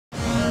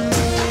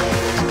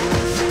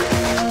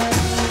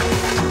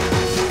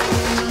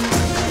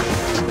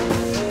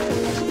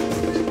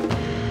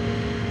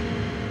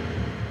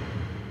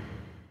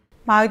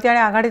महायुती आणि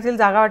आघाडीतील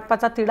जागा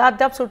वाटपाचा तिढा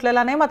अद्याप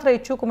सुटलेला नाही। मात्र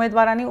इच्छुक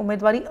उमेदवारांनी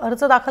उमेदवारी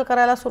अर्ज दाखल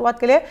करायला सुरुवात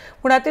केली आहे।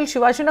 पुण्यातील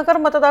शिवाजीनगर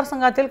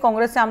मतदारसंघातील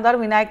काँग्रेसचे आमदार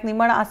विनायक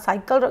निमण आज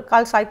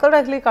काल सायकल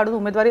रॅली काढून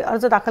उमेदवारी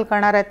अर्ज दाखल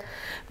करणार आहेत।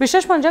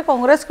 विशेष म्हणजे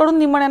काँग्रेसकडून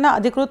निमण यांना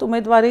अधिकृत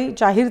उमेदवारी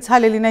जाहीर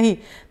झालेली नाही,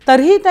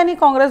 तरीही त्यांनी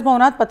काँग्रेस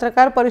भवनात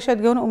पत्रकार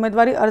परिषद घेऊन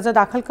उमेदवारी अर्ज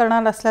दाखल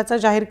करणार असल्याचं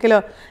जाहीर केलं।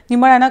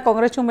 निमण यांना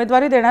काँग्रेसची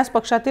उमेदवारी देण्यास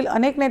पक्षातील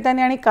अनेक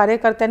नेत्यांनी आणि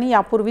कार्यकर्त्यांनी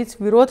यापूर्वीच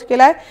विरोध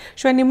केलाय।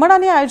 शिवाय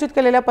निमणांनी आयोजित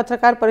केलेल्या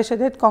पत्रकार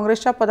परिषदेत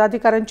काँग्रेसच्या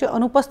पदाधिकाऱ्यांची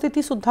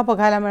अनुपस्थिती सुद्धा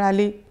बघायला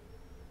मिळाली।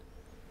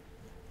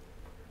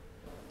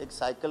 एक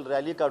सायकल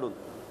रॅली काढून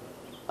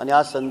आणि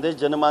हा संदेश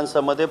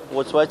जनमानसामध्ये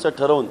पोहोचवायचं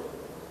ठरवून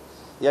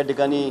या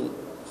ठिकाणी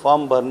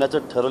फॉर्म भरण्याचं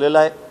ठरवलेलं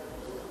आहे।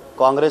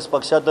 काँग्रेस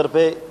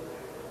पक्षातर्फे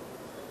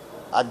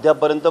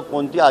अद्यापर्यंत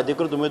कोणती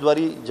अधिकृत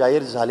उमेदवारी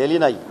जाहीर झालेली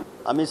नाही।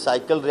 आम्ही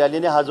सायकल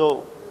रॅलीने हा जो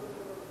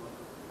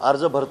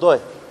अर्ज भरतोय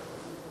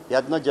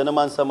यातनं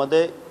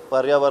जनमानसामध्ये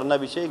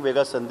पर्यावरणाविषयी एक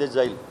वेगळा संदेश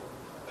जाईल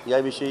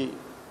याविषयी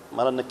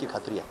मला नक्की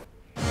खात्री आहे।